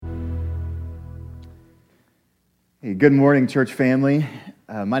Hey, good morning, church family.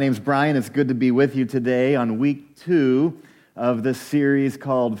 My name's Brian. It's good to be with you today on week 2 of this series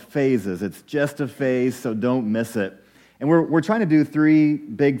called Phases. It's just a phase, so don't miss it. And we're trying to do 3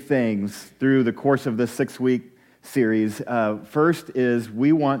 big things through the course of this 6-week series. First is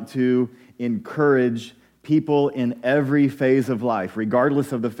we want to encourage people in every phase of life,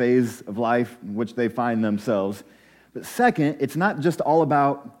 regardless of the phase of life in which they find themselves. But second, it's not just all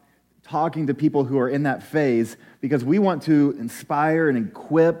about talking to people who are in that phase, because we want to inspire and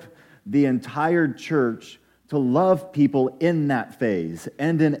equip the entire church to love people in that phase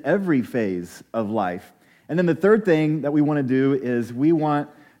and in every phase of life. And then the third thing that we want to do is we want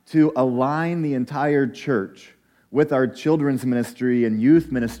to align the entire church with our children's ministry and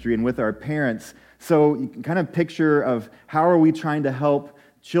youth ministry and with our parents. So you can kind of picture of how are we trying to help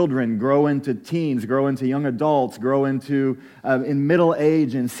children grow into teens, grow into young adults, grow into in middle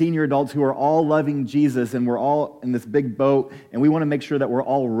age and senior adults who are all loving Jesus, and we're all in this big boat, and we want to make sure that we're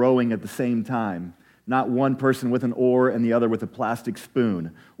all rowing at the same time. Not one person with an oar and the other with a plastic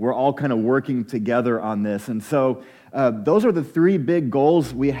spoon. We're all kind of working together on this. And so those are the 3 big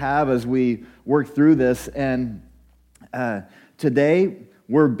goals we have as we work through this. And today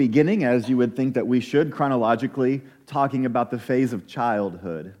we're beginning, as you would think that we should, chronologically, talking about the phase of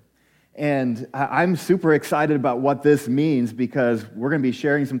childhood. And I'm super excited about what this means, because we're going to be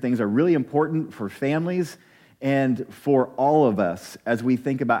sharing some things that are really important for families and for all of us as we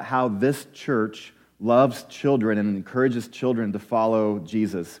think about how this church loves children and encourages children to follow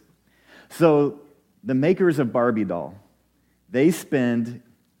Jesus. So the makers of Barbie doll, they spend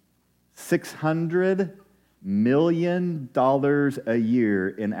 $600 million a year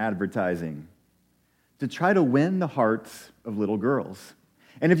in advertising to try to win the hearts of little girls.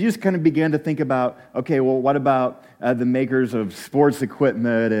 And if you just kind of began to think about, okay, well, what about the makers of sports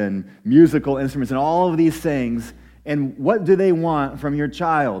equipment and musical instruments and all of these things, and what do they want from your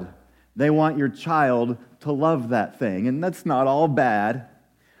child? They want your child to love that thing, and that's not all bad,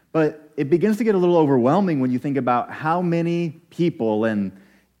 but it begins to get a little overwhelming when you think about how many people and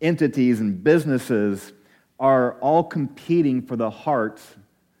entities and businesses are all competing for the hearts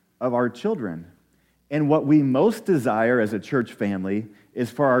of our children. And what we most desire as a church family is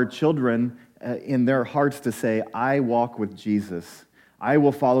for our children in their hearts to say, I walk with Jesus. I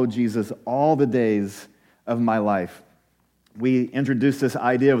will follow Jesus all the days of my life. We introduced this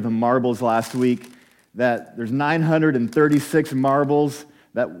idea of the marbles last week, that there's 936 marbles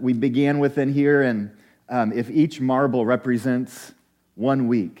that we began with in here, and if each marble represents 1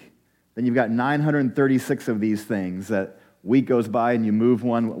 week, then you've got 936 of these things that week goes by and you move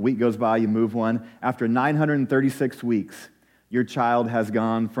one, week goes by, you move one. After 936 weeks, your child has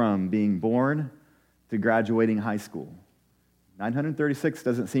gone from being born to graduating high school. 936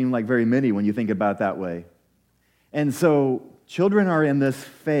 doesn't seem like very many when you think about it that way. And so children are in this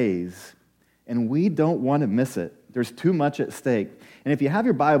phase, and we don't want to miss it. There's too much at stake. And if you have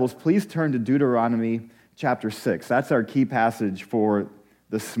your Bibles, please turn to Deuteronomy chapter 6. That's our key passage for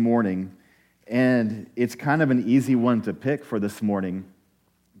this morning. And it's kind of an easy one to pick for this morning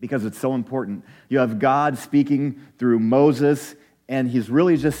because it's so important. You have God speaking through Moses, and he's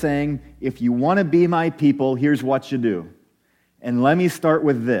really just saying, if you want to be my people, here's what you do. And let me start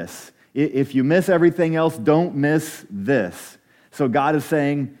with this. If you miss everything else, don't miss this. So God is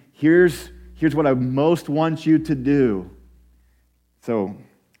saying, here's what I most want you to do. So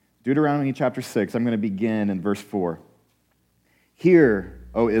Deuteronomy chapter 6, I'm going to begin in verse 4. Hear,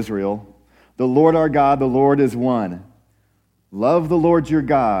 O Israel, the Lord our God, the Lord is one. Love the Lord your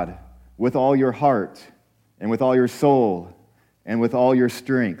God with all your heart and with all your soul and with all your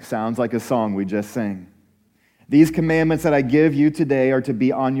strength. Sounds like a song we just sang. These commandments that I give you today are to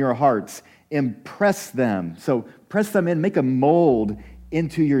be on your hearts. Impress them. So press them in, make a mold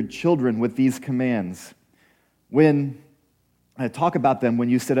into your children with these commands. When I talk about them when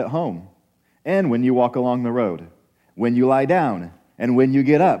you sit at home and when you walk along the road, when you lie down and when you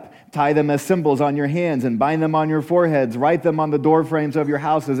get up. Tie them as symbols on your hands and bind them on your foreheads. Write them on the door frames of your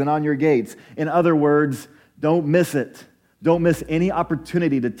houses and on your gates. In other words, don't miss it. Don't miss any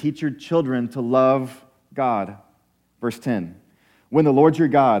opportunity to teach your children to love God. Verse 10, when the Lord your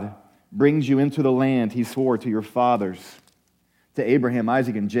God brings you into the land he swore to your fathers, to Abraham,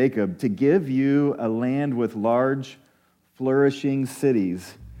 Isaac, and Jacob, to give you a land with large, flourishing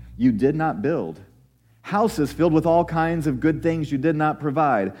cities you did not build, houses filled with all kinds of good things you did not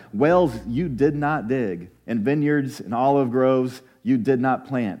provide, wells you did not dig, and vineyards and olive groves you did not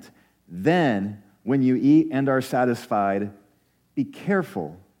plant. Then, when you eat and are satisfied, be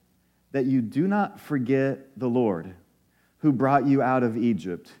careful that you do not forget the Lord, who brought you out of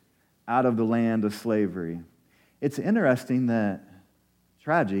Egypt, out of the land of slavery. it's interesting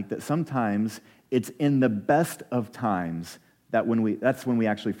tragic that sometimes it's in the best of times that's when we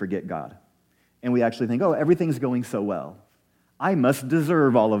actually forget God. And we actually think, oh, everything's going so well. I must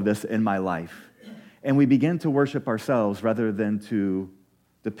deserve all of this in my life. And we begin to worship ourselves rather than to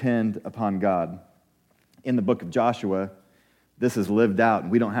depend upon God. In the book of Joshua, this is lived out,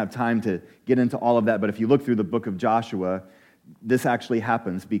 and we don't have time to get into all of that, but if you look through the book of Joshua, this actually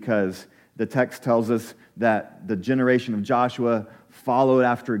happens because the text tells us that the generation of Joshua followed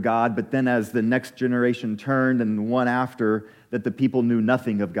after God, but then as the next generation turned and the one after, that the people knew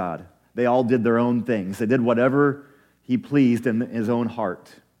nothing of God. They all did their own things. They did whatever he pleased in his own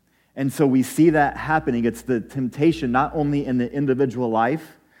heart. And so we see that happening. It's the temptation not only in the individual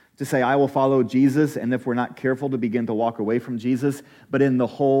life to say, I will follow Jesus, and if we're not careful to begin to walk away from Jesus, but in the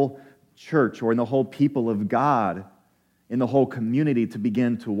whole church or in the whole people of God, in the whole community to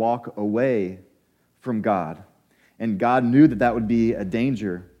begin to walk away from God. And God knew that would be a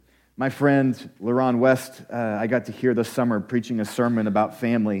danger. My friend, LaRon West, I got to hear this summer preaching a sermon about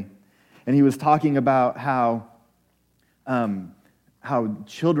family. And he was talking about how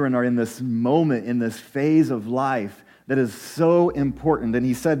children are in this moment, in this phase of life that is so important. And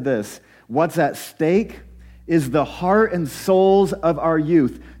he said this, what's at stake is the heart and souls of our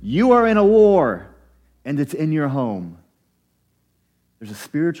youth. You are in a war, and it's in your home. There's a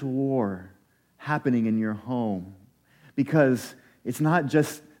spiritual war happening in your home because it's not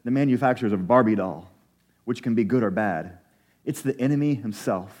just the manufacturers of a Barbie doll, which can be good or bad. It's the enemy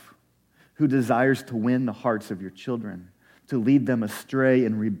himself who desires to win the hearts of your children, to lead them astray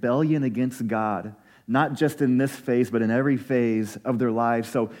in rebellion against God, not just in this phase, but in every phase of their lives.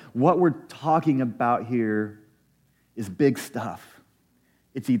 So what we're talking about here is big stuff.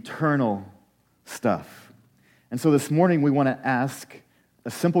 It's eternal stuff. And so this morning we want to ask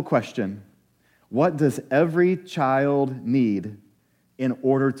a simple question. What does every child need in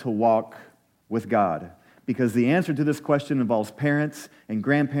order to walk with God? Because the answer to this question involves parents and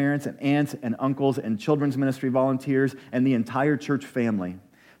grandparents and aunts and uncles and children's ministry volunteers and the entire church family.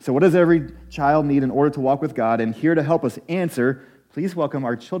 So what does every child need in order to walk with God? And here to help us answer, please welcome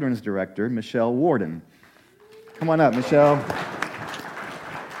our children's director, Michelle Warden. Come on up, Michelle.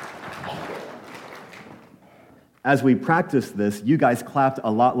 As we practiced this, you guys clapped a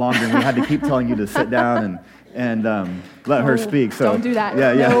lot longer, and we had to keep telling you to sit down and let her speak. So don't do that.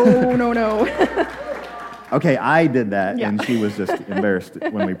 Yeah. No. Okay, I did that, Yeah. and she was just embarrassed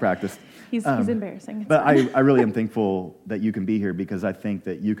when we practiced. He's embarrassing. But I really am thankful that you can be here because I think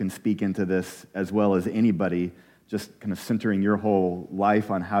that you can speak into this as well as anybody, just kind of centering your whole life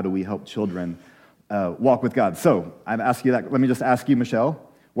on how do we help children walk with God. So I'm asking you that. Let me just ask you,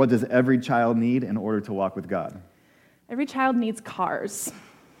 Michelle, what does every child need in order to walk with God? Every child needs cars.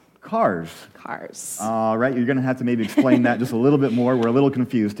 Cars. All right, you're going to have to maybe explain that just a little bit more. We're a little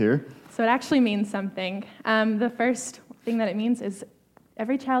confused here. So it actually means something. The first thing that it means is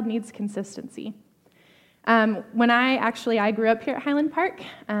every child needs consistency. When I grew up here at Highland Park,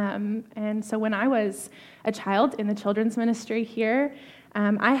 and so when I was a child in the children's ministry here,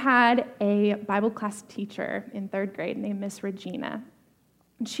 I had a Bible class teacher in 3rd grade named Miss Regina.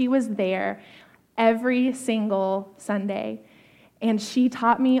 And she was there every single Sunday, and she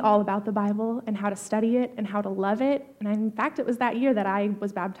taught me all about the Bible and how to study it and how to love it. And in fact, it was that year that I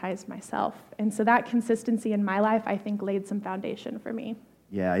was baptized myself. And so that consistency in my life, I think, laid some foundation for me.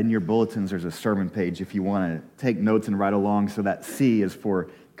 Yeah, in your bulletins, there's a sermon page if you want to take notes and write along. So that C is for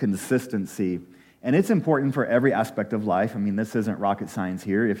consistency. And it's important for every aspect of life. I mean, this isn't rocket science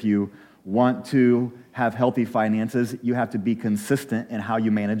here. If you want to have healthy finances, you have to be consistent in how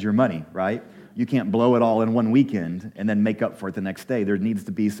you manage your money, right? You can't blow it all in one weekend and then make up for it the next day. There needs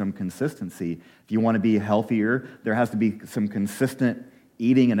to be some consistency. If you want to be healthier, there has to be some consistent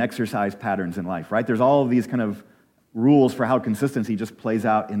eating and exercise patterns in life, right? There's all of these kind of rules for how consistency just plays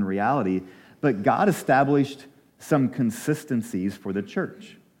out in reality. But God established some consistencies for the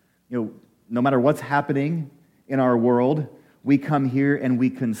church. No matter what's happening in our world, we come here and we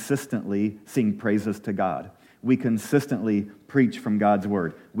consistently sing praises to God. We consistently preach from God's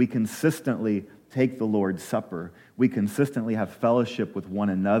word. We consistently take the Lord's Supper. We consistently have fellowship with one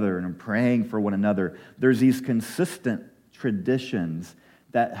another and praying for one another. There's these consistent traditions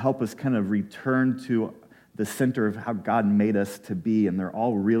that help us kind of return to the center of how God made us to be, and they're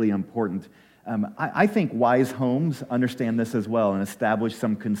all really important. I think wise homes understand this as well and establish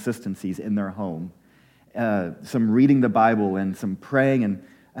some consistencies in their home. Some reading the Bible and some praying.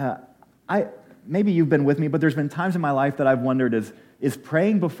 And maybe you've been with me, but there's been times in my life that I've wondered, is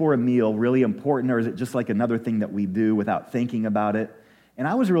praying before a meal really important, or is it just like another thing that we do without thinking about it? And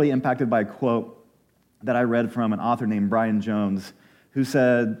I was really impacted by a quote that I read from an author named Brian Jones, who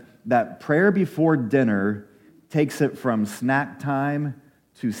said that prayer before dinner takes it from snack time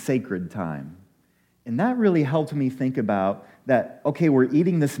to sacred time. And that really helped me think about that, okay, we're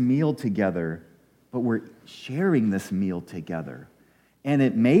eating this meal together, but we're sharing this meal together. And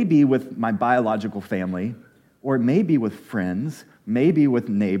it may be with my biological family, or it may be with friends, maybe with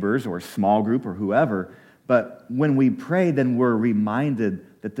neighbors or small group or whoever, but when we pray, then we're reminded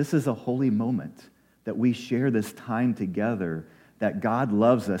that this is a holy moment, that we share this time together, that God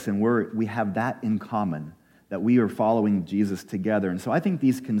loves us, and we have that in common, that we are following Jesus together. And so I think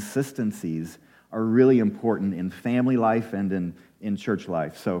these consistencies are really important in family life and in church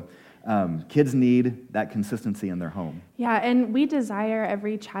life. So kids need that consistency in their home. Yeah, and we desire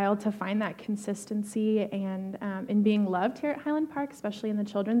every child to find that consistency and in being loved here at Highland Park, especially in the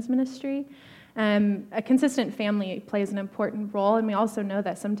children's ministry. A consistent family plays an important role, and we also know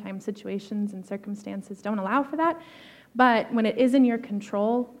that sometimes situations and circumstances don't allow for that. But when it is in your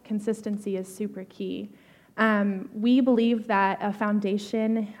control, consistency is super key. We believe that a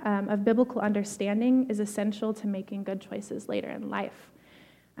foundation of biblical understanding is essential to making good choices later in life.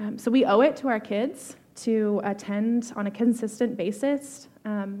 So we owe it to our kids to attend on a consistent basis,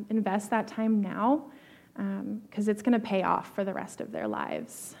 invest that time now, because it's going to pay off for the rest of their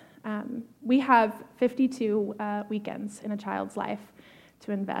lives. We have 52 weekends in a child's life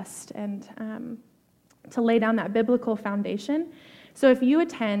to invest and to lay down that biblical foundation. So if you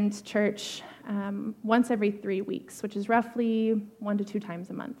attend church once every 3 weeks, which is roughly 1 to 2 times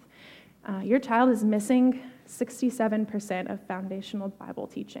a month, your child is missing 67% of foundational Bible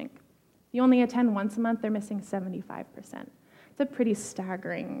teaching. If you only attend once a month, they're missing 75%. It's a pretty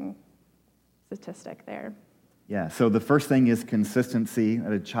staggering statistic there. Yeah, so the first thing is consistency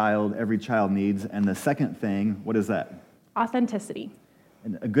that every child needs. And the second thing, what is that? Authenticity.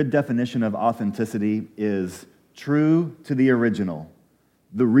 And a good definition of authenticity is true to the original,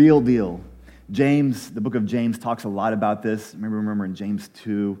 the real deal. James, the book of James, talks a lot about this. Remember in James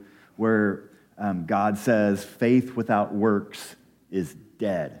 2, where God says, faith without works is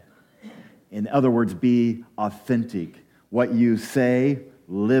dead. In other words, be authentic. What you say,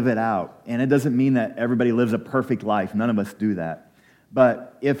 live it out. And it doesn't mean that everybody lives a perfect life. None of us do that.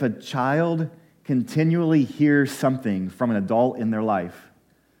 But if a child continually hears something from an adult in their life,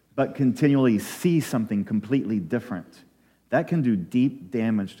 but continually sees something completely different, that can do deep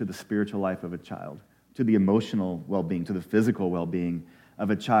damage to the spiritual life of a child, to the emotional well-being, to the physical well-being of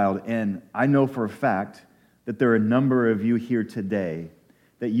a child. And I know for a fact that there are a number of you here today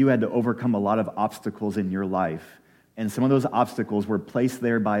that you had to overcome a lot of obstacles in your life. And some of those obstacles were placed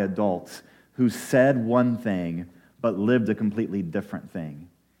there by adults who said one thing but lived a completely different thing.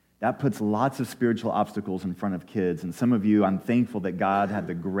 That puts lots of spiritual obstacles in front of kids. And some of you, I'm thankful that God had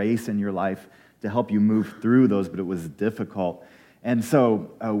the grace in your life to help you move through those, but it was difficult. And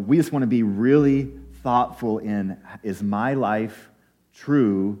so we just want to be really thoughtful in, is my life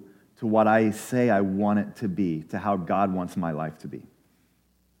true to what I say I want it to be, to how God wants my life to be?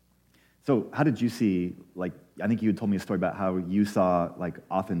 So how did you see, I think you had told me a story about how you saw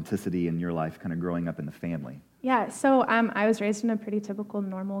authenticity in your life kind of growing up in the family. Yeah, so I was raised in a pretty typical,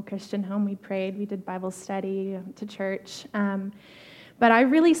 normal Christian home. We prayed, we did Bible study, went to church. But I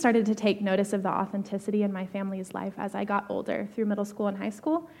really started to take notice of the authenticity in my family's life as I got older, through middle school and high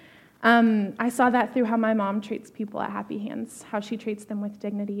school. I saw that through how my mom treats people at Happy Hands, how she treats them with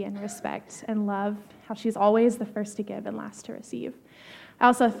dignity and respect and love, how she's always the first to give and last to receive. I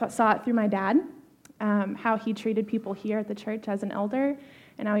also saw it through my dad, how he treated people here at the church as an elder,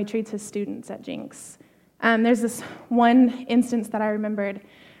 and how he treats his students at Jinx. There's this one instance that I remembered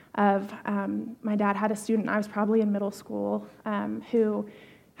of my dad had a student, I was probably in middle school, who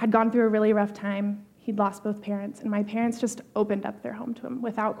had gone through a really rough time. He'd lost both parents, and my parents just opened up their home to him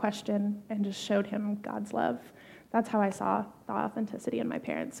without question and just showed him God's love. That's how I saw the authenticity in my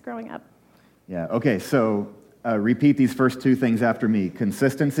parents growing up. Yeah, okay, so repeat these first two things after me.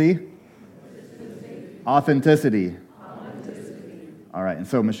 Consistency. Authenticity. All right, and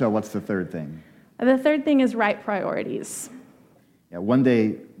so Michelle, what's the third thing? The third thing is right priorities. Yeah, one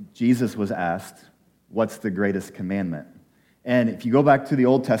day Jesus was asked, what's the greatest commandment? And if you go back to the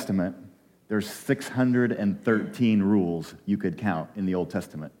Old Testament, there's 613 rules you could count in the Old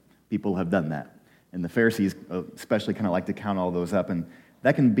Testament. People have done that. And the Pharisees especially kind of like to count all those up, and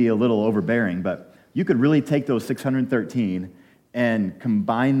that can be a little overbearing, but you could really take those 613 and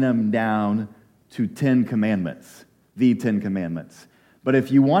combine them down to 10 commandments, the 10 commandments. But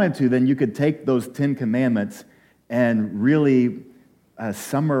if you wanted to, then you could take those 10 commandments and really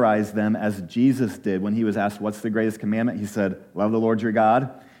summarize them as Jesus did when he was asked, what's the greatest commandment? He said, love the Lord your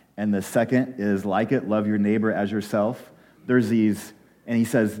God, and the second is like it, love your neighbor as yourself. There's these, and he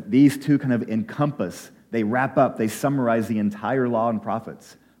says these two kind of encompass, they wrap up, they summarize the entire law and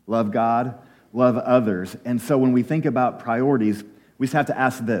prophets. Love God, love others. And so when we think about priorities, we just have to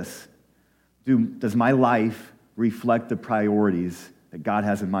ask this: does my life reflect the priorities that God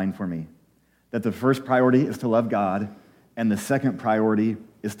has in mind for me? That the first priority is to love God, and the second priority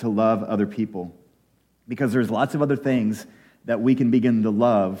is to love other people. Because there's lots of other things that we can begin to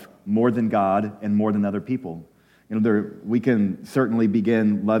love more than God and more than other people. We can certainly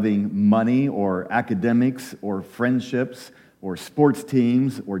begin loving money or academics or friendships or sports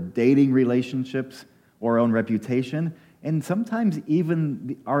teams or dating relationships or our own reputation. And sometimes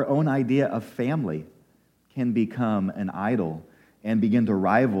even our own idea of family can become an idol and begin to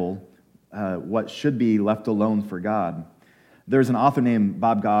rival what should be left alone for God. There's an author named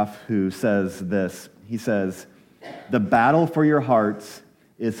Bob Goff who says this. He says, "The battle for your hearts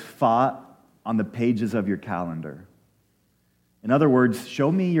is fought on the pages of your calendar." In other words,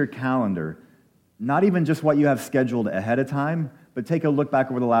 show me your calendar, not even just what you have scheduled ahead of time, but take a look back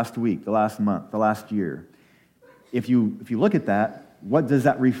over the last week, the last month, the last year. If you look at that, what does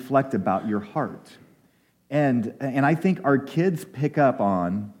that reflect about your heart? And I think our kids pick up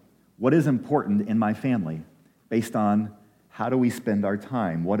on what is important in my family based on how do we spend our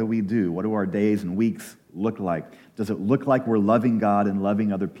time? What do we do? What do our days and weeks look like? Does it look like we're loving God and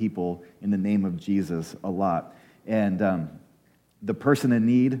loving other people in the name of Jesus a lot? And the person in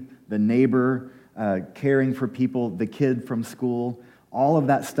need, the neighbor, caring for people, the kid from school, all of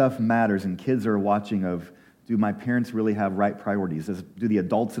that stuff matters, and kids are watching of, do my parents really have right priorities? Do the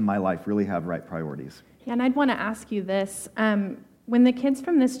adults in my life really have right priorities? Yeah, and I'd want to ask you this. When the kids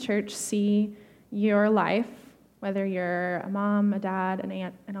from this church see your life, whether you're a mom, a dad, an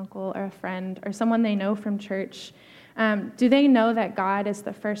aunt, an uncle, or a friend, or someone they know from church, do they know that God is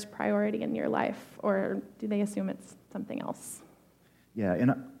the first priority in your life, or do they assume it's something else? Yeah,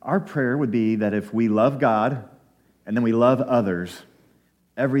 and our prayer would be that if we love God and then we love others,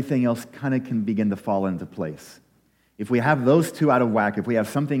 everything else kind of can begin to fall into place. If we have those two out of whack, if we have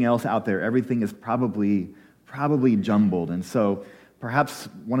something else out there, everything is probably jumbled. And so perhaps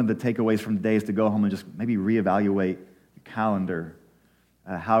one of the takeaways from today is to go home and just maybe reevaluate your calendar,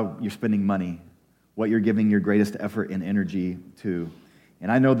 how you're spending money, what you're giving your greatest effort and energy to.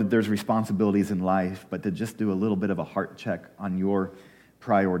 And I know that there's responsibilities in life, but to just do a little bit of a heart check on your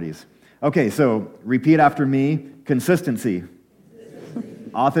priorities. Okay, so repeat after me: consistency,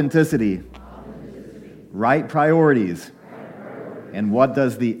 authenticity, right priorities. And what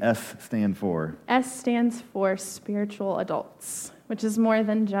does the S stand for? S stands for spiritual adults, which is more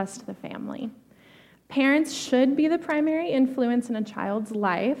than just the family. Parents should be the primary influence in a child's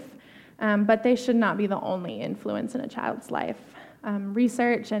life, but they should not be the only influence in a child's life.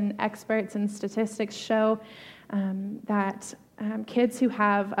 Research and experts and statistics show that kids who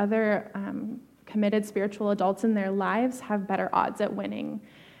have other committed spiritual adults in their lives have better odds at winning.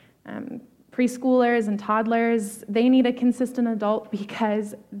 Preschoolers and toddlers, they need a consistent adult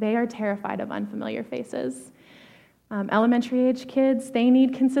because they are terrified of unfamiliar faces. Elementary age kids, they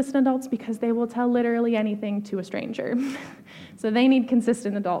need consistent adults because they will tell literally anything to a stranger. So they need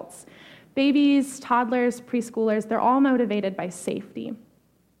consistent adults. Babies, toddlers, preschoolers, they're all motivated by safety.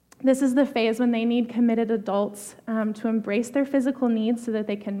 This is the phase when they need committed adults to embrace their physical needs so that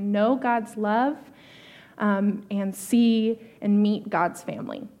they can know God's love and see and meet God's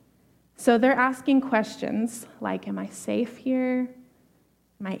family. So they're asking questions like, am I safe here?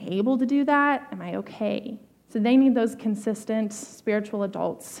 Am I able to do that? Am I okay? So they need those consistent spiritual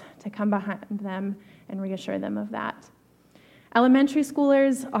adults to come behind them and reassure them of that. Elementary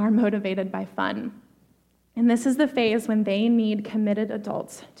schoolers are motivated by fun. And this is the phase when they need committed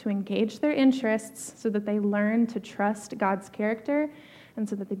adults to engage their interests so that they learn to trust God's character and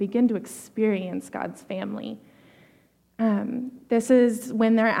so that they begin to experience God's family. This is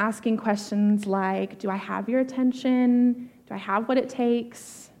when they're asking questions like, do I have your attention? Do I have what it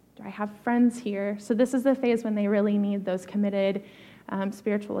takes? Do I have friends here? So this is the phase when they really need those committed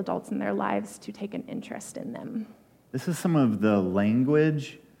spiritual adults in their lives to take an interest in them. This is some of the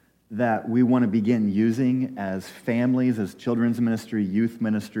language that we want to begin using as families, as children's ministry, youth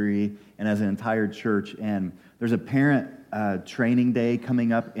ministry, and as an entire church. And there's a parent training day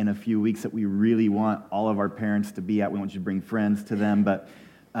coming up in a few weeks that we really want all of our parents to be at. We want you to bring friends to them, but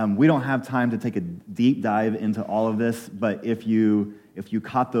we don't have time to take a deep dive into all of this. But if you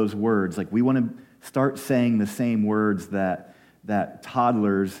caught those words, like we want to start saying the same words that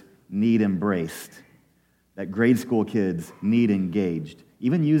toddlers need embraced, that grade school kids need engaged.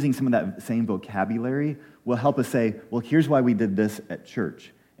 Even using some of that same vocabulary will help us say, well, here's why we did this at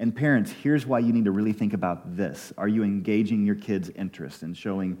church. And parents, here's why you need to really think about this. Are you engaging your kids' interest and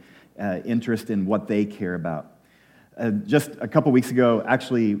showing interest in what they care about? Just a couple weeks ago,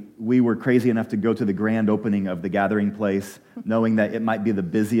 actually, we were crazy enough to go to the grand opening of the Gathering Place, knowing that it might be the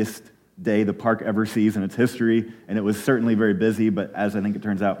busiest day the park ever sees in its history, and it was certainly very busy, but as I think it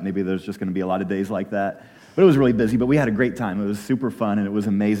turns out, maybe there's just going to be a lot of days like that. But it was really busy, but we had a great time. It was super fun, and it was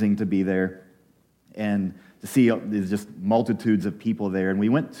amazing to be there and to see these just multitudes of people there. And we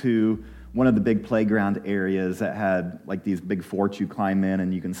went to one of the big playground areas that had like these big forts you climb in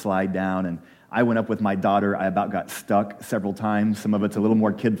and you can slide down. And I went up with my daughter. I about got stuck several times. Some of it's a little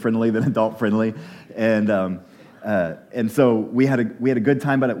more kid-friendly than adult-friendly. And so we had a good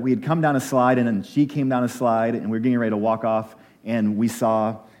time, but we had come down a slide, and then she came down a slide, and we were getting ready to walk off, and we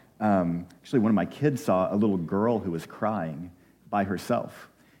saw, actually one of my kids saw a little girl who was crying by herself,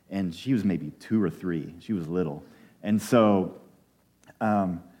 and she was maybe 2 or 3. She was little. And so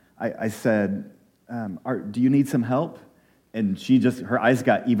I said, do you need some help? And her eyes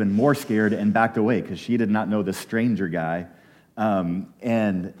got even more scared and backed away because she did not know this stranger guy.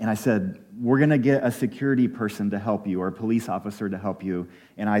 And I said, we're going to get a security person to help you or a police officer to help you.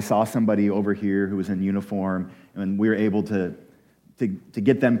 And I saw somebody over here who was in uniform, and we were able to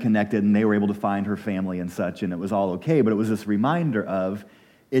get them connected, and they were able to find her family and such, and it was all okay. But it was this reminder of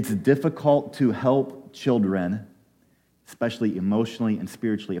it's difficult to help children, especially emotionally and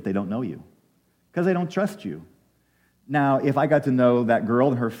spiritually, if they don't know you, because they don't trust you. Now, if I got to know that girl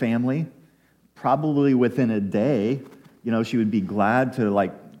and her family, probably within a day, she would be glad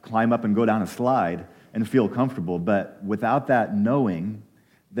to climb up and go down a slide and feel comfortable. But without that knowing,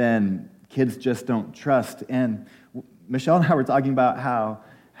 then kids just don't trust. And Michelle and I were talking about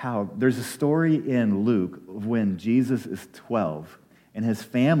how there's a story in Luke of when Jesus is 12 and his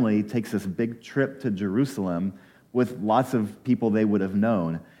family takes this big trip to Jerusalem with lots of people they would have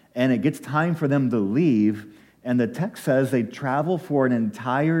known. And it gets time for them to leave, and the text says they travel for an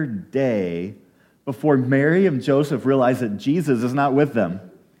entire day before Mary and Joseph realize that Jesus is not with them.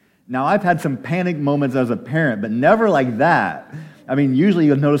 Now, I've had some panic moments as a parent, but never like that. I mean, usually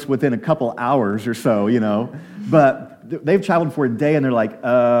you'll notice within a couple hours or so, But they've traveled for a day, and they're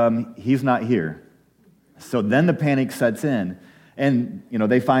like, he's not here. So then the panic sets in, and,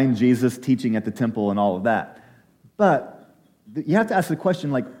 they find Jesus teaching at the temple and all of that. But you have to ask the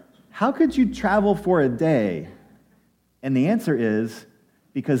question, how could you travel for a day? And the answer is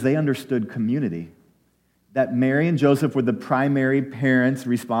because they understood community. That Mary and Joseph were the primary parents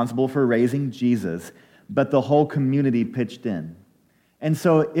responsible for raising Jesus, but the whole community pitched in. And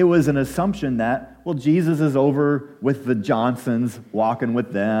so it was an assumption that, Jesus is over with the Johnsons, walking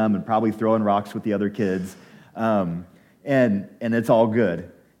with them and probably throwing rocks with the other kids, and it's all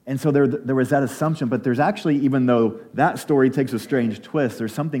good. And so there was that assumption, but there's actually, even though that story takes a strange twist,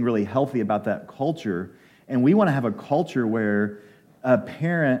 there's something really healthy about that culture. And we want to have a culture where a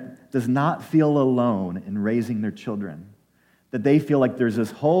parent does not feel alone in raising their children, that they feel like there's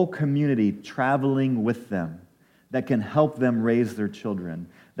this whole community traveling with them that can help them raise their children,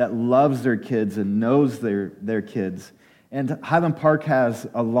 that loves their kids and knows their kids. And Highland Park has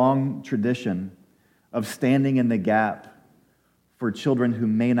a long tradition of standing in the gap for children who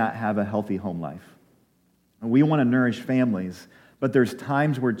may not have a healthy home life. And we want to nourish families, but there's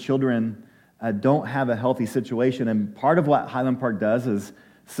times where children don't have a healthy situation, and part of what Highland Park does is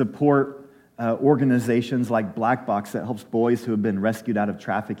support organizations like Black Box that helps boys who have been rescued out of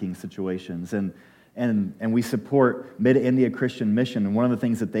trafficking situations, and we support Mid-India Christian Mission, and one of the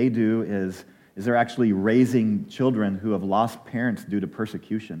things that they do is they're actually raising children who have lost parents due to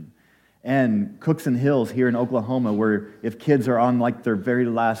persecution. And Cookson Hills here in Oklahoma, where if kids are on their very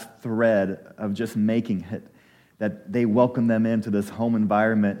last thread of just making it, that they welcome them into this home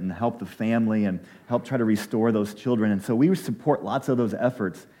environment and help the family and help try to restore those children. And so we support lots of those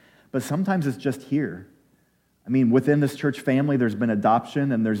efforts, but sometimes it's just here. I mean, within this church family, there's been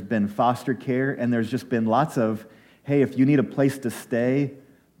adoption and there's been foster care, and there's just been lots of, hey, if you need a place to stay,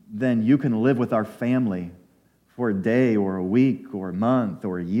 then you can live with our family for a day or a week or a month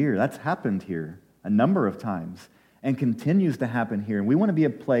or a year. That's happened here a number of times and continues to happen here. And we want to be a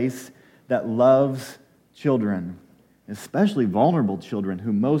place that loves children, especially vulnerable children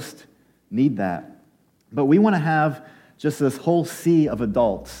who most need that. But we want to have just this whole sea of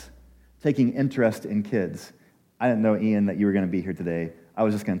adults taking interest in kids. I didn't know, Ian, that you were going to be here today. I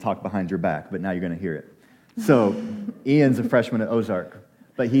was just going to talk behind your back, but now you're going to hear it. So Ian's a freshman at Ozark,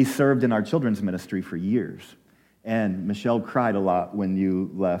 but he served in our children's ministry for years. And Michelle cried a lot when you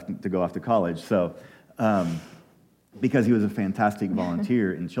left to go off to college. So, because he was a fantastic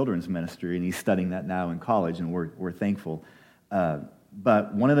volunteer in children's ministry, and he's studying that now in college, and we're thankful.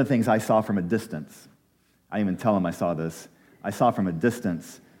 But one of the things I saw from a distance, I didn't even tell him I saw this, I saw from a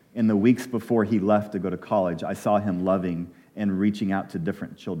distance in the weeks before he left to go to college, I saw him loving and reaching out to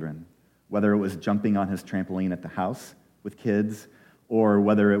different children, whether it was jumping on his trampoline at the house with kids, or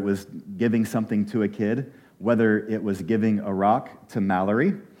whether it was giving something to a kid, whether it was giving a rock to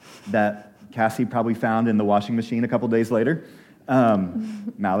Mallory that Cassie probably found in the washing machine a couple days later.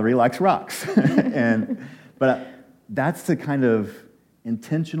 Mallory likes rocks. But that's the kind of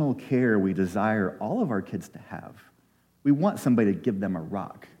intentional care we desire all of our kids to have. We want somebody to give them a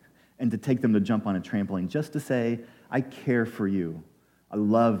rock and to take them to jump on a trampoline just to say, I care for you, I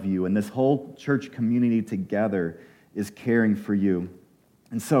love you, and this whole church community together is caring for you.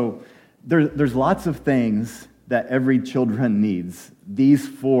 And so there's lots of things that every children needs, these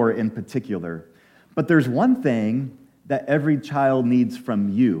four in particular. But there's one thing that every child needs from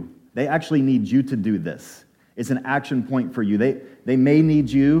you. They actually need you to do this. It's an action point for you. They may need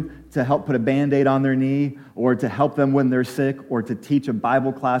you to help put a Band-Aid on their knee, or to help them when they're sick, or to teach a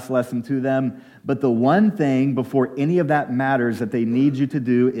Bible class lesson to them. But the one thing before any of that matters that they need you to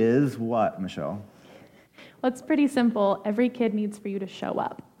do is what, Michelle? Well, it's pretty simple. Every kid needs for you to show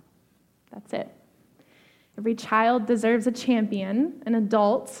up. That's it. Every child deserves a champion, an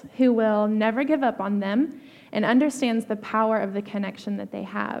adult who will never give up on them and understands the power of the connection that they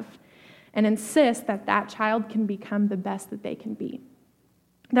have, and insists that that child can become the best that they can be.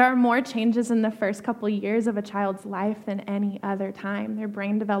 There are more changes in the first couple years of a child's life than any other time. Their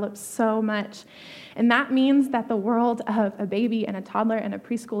brain develops so much. And that means that the world of a baby and a toddler and a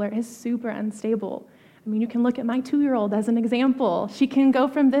preschooler is super unstable. I mean, you can look at my 2-year-old as an example. She can go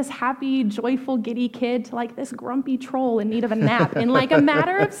from this happy, joyful, giddy kid to like this grumpy troll in need of a nap in like a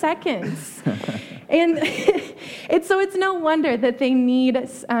matter of seconds. And it's no wonder that they need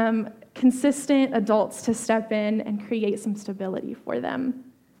consistent adults to step in and create some stability for them.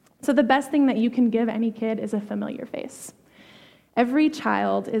 So the best thing that you can give any kid is a familiar face. Every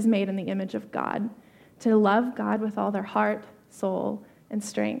child is made in the image of God, to love God with all their heart, soul, and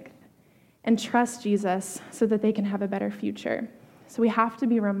strength, and trust Jesus so that they can have a better future. So we have to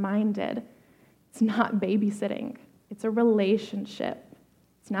be reminded it's not babysitting. It's a relationship.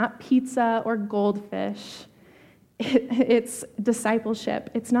 It's not pizza or goldfish. It's discipleship.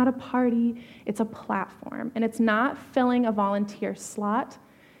 It's not a party. It's a platform. And it's not filling a volunteer slot.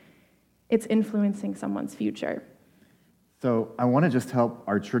 It's influencing someone's future. So I want to just help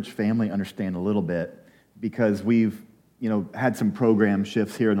our church family understand a little bit, because we've had some program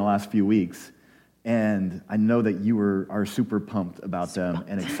shifts here in the last few weeks, and I know that you are super pumped about them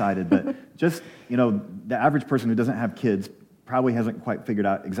and excited, but just, the average person who doesn't have kids probably hasn't quite figured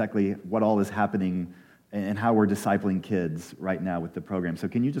out exactly what all is happening and how we're discipling kids right now with the program. So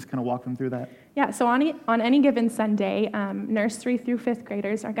can you just kind of walk them through that? Yeah, so on any given Sunday, nursery through fifth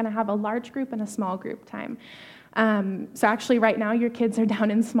graders are going to have a large group and a small group time. So actually right now your kids are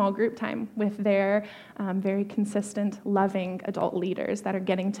down in small group time with their very consistent, loving adult leaders that are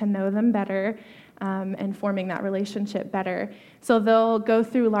getting to know them better and forming that relationship better. So they'll go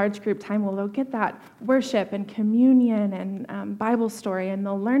through large group time where they'll get that worship and communion and Bible story, and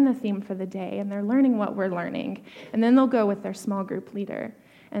they'll learn the theme for the day, and they're learning what we're learning. And then they'll go with their small group leader,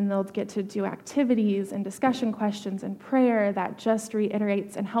 and they'll get to do activities and discussion questions and prayer that just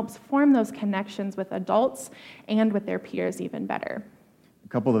reiterates and helps form those connections with adults and with their peers even better. A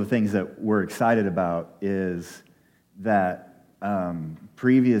couple of the things that we're excited about is that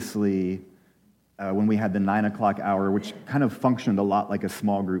previously, when we had the 9 o'clock hour, which kind of functioned a lot like a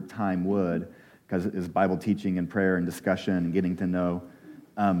small group time would, because it was Bible teaching and prayer and discussion and getting to know.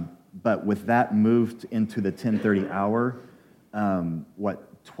 But with that moved into the 10:30 hour,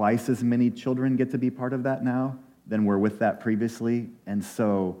 twice as many children get to be part of that now than were with that previously. And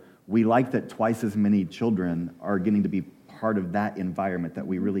so we like that twice as many children are getting to be part of that environment that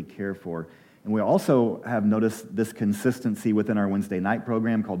we really care for. And we also have noticed this consistency within our Wednesday night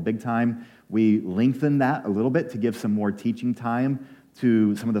program called Big Time. We lengthened that a little bit to give some more teaching time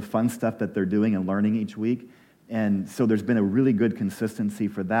to some of the fun stuff that they're doing and learning each week. And so there's been a really good consistency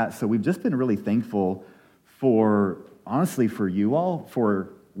for that. So we've just been really thankful honestly for you all,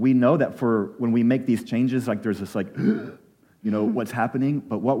 we know that for when we make these changes, like there's this what's happening,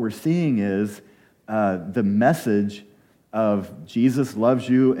 but what we're seeing is the message of Jesus loves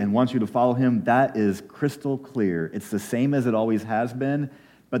you and wants you to follow him, that is crystal clear. It's the same as it always has been,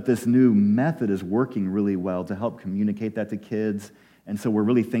 but this new method is working really well to help communicate that to kids. And so we're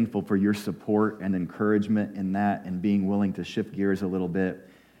really thankful for your support and encouragement in that and being willing to shift gears a little bit.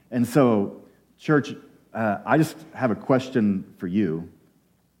 And so, church, I just have a question for you.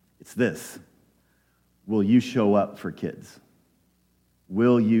 It's this: will you show up for kids?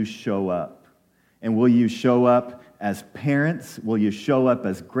 will you show up? And will you show up as parents? Will you show up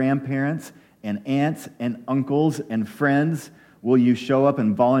as grandparents and aunts and uncles and friends? Will you show up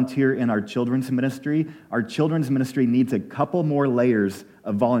and volunteer in our children's ministry? Our children's ministry needs a couple more layers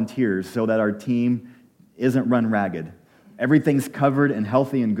of volunteers so that our team isn't run ragged. Everything's covered and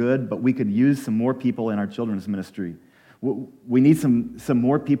healthy and good, but we could use some more people in our children's ministry. We need some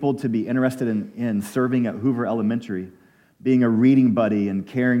more people to be interested in serving at Hoover Elementary, being a reading buddy and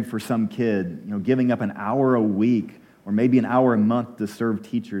caring for some kid, giving up an hour a week or maybe an hour a month to serve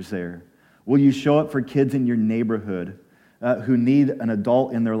teachers there. Will you show up for kids in your neighborhood who need an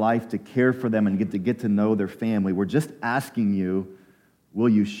adult in their life to care for them and get to know their family? We're just asking you, will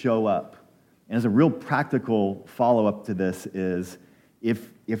you show up? And as a real practical follow-up to this is, if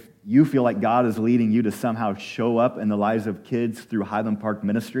you feel like God is leading you to somehow show up in the lives of kids through Highland Park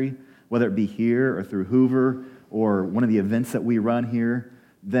Ministry, whether it be here or through Hoover or one of the events that we run here,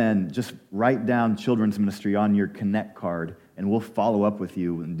 then just write down children's ministry on your Connect card, and we'll follow up with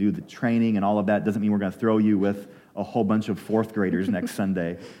you and do the training and all of that. Doesn't mean we're going to throw you with a whole bunch of fourth graders next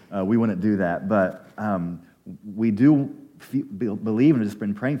Sunday. We wouldn't do that. But we do believe and have just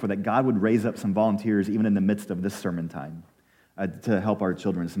been praying for that God would raise up some volunteers even in the midst of this sermon time to help our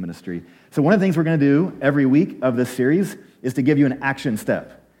children's ministry. So one of the things we're going to do every week of this series is to give you an action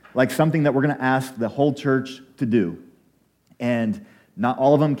step, like something that we're going to ask the whole church to do. And not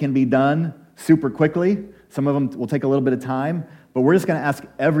all of them can be done super quickly. Some of them will take a little bit of time, but we're just going to ask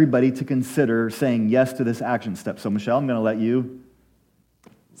everybody to consider saying yes to this action step. So Michelle, I'm going to let you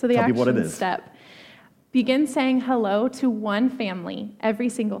tell people what it is. So the action step. Begin saying hello to one family every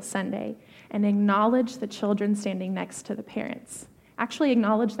single Sunday and acknowledge the children standing next to the parents. Actually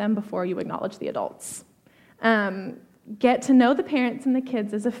acknowledge them before you acknowledge the adults. Get to know the parents and the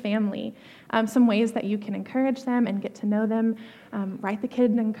kids as a family. Some ways that you can encourage them and get to know them. Write the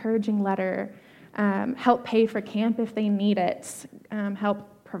kid an encouraging letter. Help pay for camp if they need it.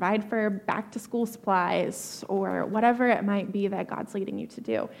 Help provide for back-to-school supplies or whatever it might be that God's leading you to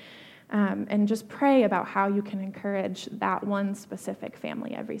do. And just pray about how you can encourage that one specific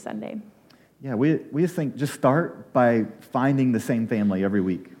family every Sunday. Yeah, we just think, just start by finding the same family every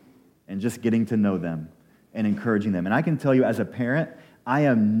week and just getting to know them and encouraging them. And I can tell you as a parent, I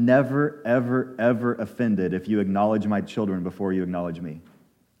am never, ever, ever offended if you acknowledge my children before you acknowledge me.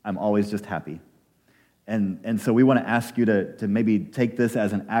 I'm always just happy. And so we want to ask you to maybe take this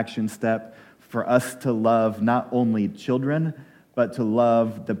as an action step for us to love not only children, but to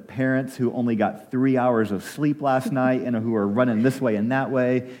love the parents who only got 3 hours of sleep last night and who are running this way and that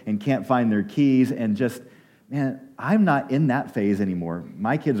way and can't find their keys and just, man, I'm not in that phase anymore.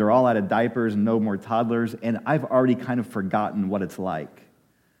 My kids are all out of diapers and no more toddlers, and I've already kind of forgotten what it's like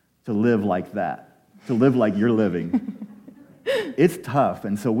to live like that, to live like you're living. It's tough,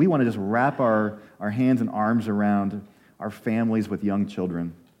 and so we want to just wrap our hands and arms around our families with young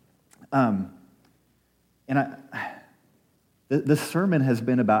children. This sermon has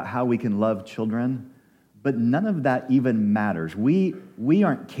been about how we can love children, but none of that even matters. We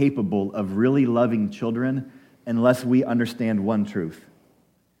aren't capable of really loving children unless we understand one truth,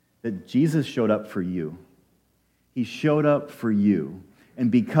 that Jesus showed up for you. He showed up for you. And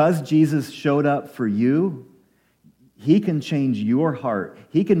because Jesus showed up for you, He can change your heart.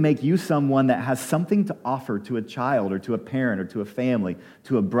 He can make you someone that has something to offer to a child or to a parent or to a family,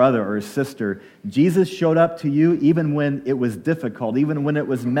 to a brother or a sister. Jesus showed up to you even when it was difficult, even when it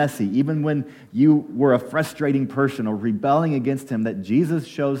was messy, even when you were a frustrating person or rebelling against Him, that Jesus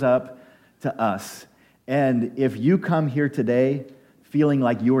shows up to us. And if you come here today feeling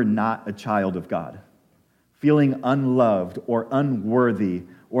like you're not a child of God, feeling unloved or unworthy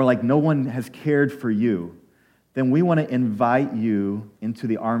or like no one has cared for you, then we want to invite you into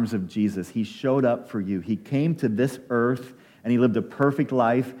the arms of Jesus. He showed up for you. He came to this earth, and He lived a perfect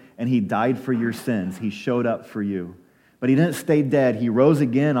life, and He died for your sins. He showed up for you. But He didn't stay dead. He rose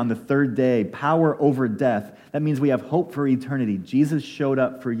again on the third day, power over death. That means we have hope for eternity. Jesus showed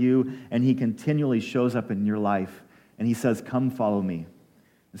up for you, and He continually shows up in your life. And He says, come follow me.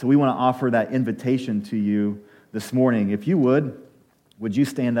 And so we want to offer that invitation to you this morning. If you would you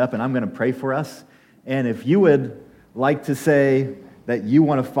stand up, and I'm going to pray for us. And if you would like to say that you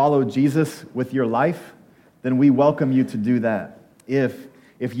want to follow Jesus with your life, then we welcome you to do that. If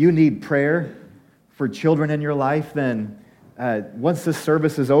you need prayer for children in your life, then once this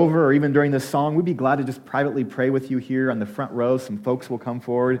service is over or even during this song, we'd be glad to just privately pray with you here on the front row. Some folks will come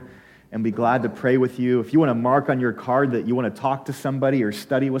forward and be glad to pray with you. If you want to mark on your card that you want to talk to somebody or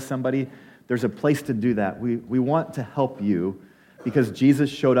study with somebody, there's a place to do that. We want to help you because Jesus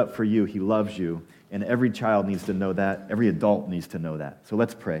showed up for you. He loves you. And every child needs to know that. Every adult needs to know that. So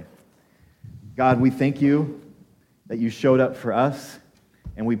let's pray. God, we thank you that you showed up for us,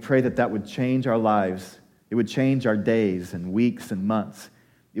 and we pray that that would change our lives. It would change our days and weeks and months.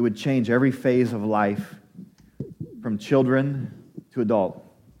 It would change every phase of life, from children to adult.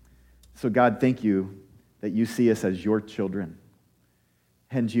 So God, thank you that you see us as your children.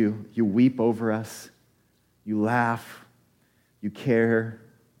 And you weep over us, you laugh, you care,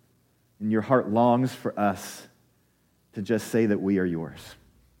 and your heart longs for us to just say that we are yours.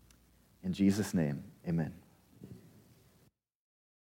 In Jesus' name, amen.